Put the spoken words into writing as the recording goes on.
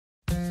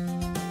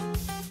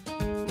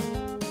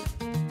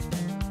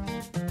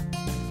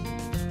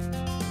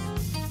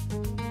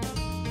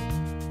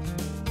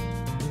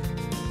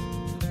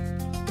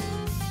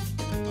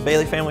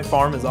Bailey Family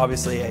Farm is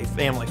obviously a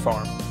family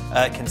farm.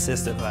 It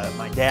consists of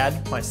my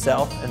dad,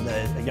 myself, and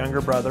a younger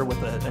brother with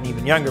an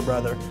even younger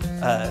brother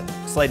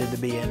slated to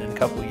be in a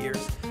couple of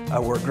years.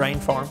 We're a grain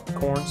farm,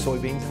 corn,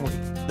 soybeans, and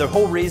wheat. The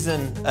whole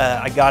reason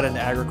I got into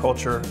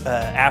agriculture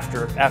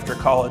after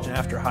college and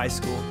after high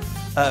school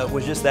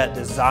was just that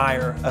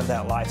desire of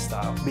that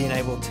lifestyle, being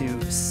able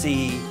to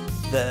see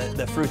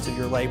the fruits of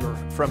your labor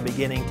from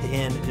beginning to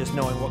end, and just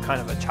knowing what kind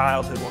of a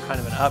childhood, what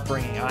kind of an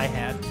upbringing I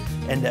had,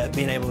 and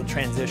being able to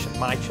transition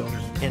my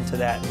children into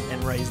that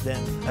and raise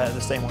them the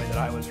same way that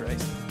I was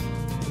raised.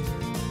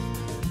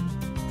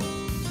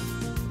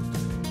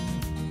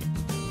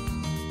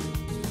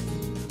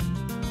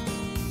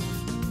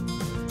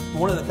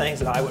 One of the things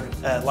that I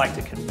would like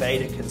to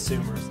convey to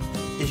consumers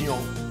is,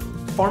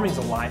 farming's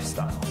a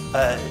lifestyle.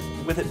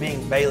 With it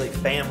being Bailey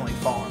Family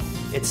Farm,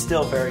 it's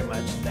still very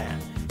much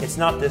that. It's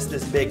not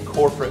this big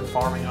corporate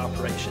farming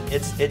operation.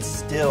 It's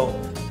still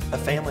a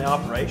family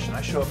operation.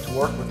 I show up to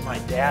work with my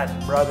dad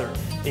and brother.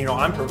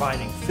 I'm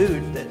providing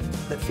food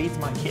that feeds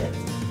my kids.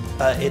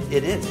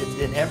 It's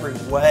in every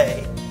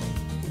way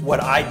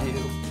what I do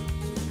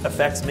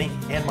affects me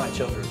and my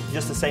children,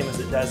 just the same as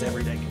it does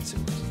everyday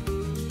consumers.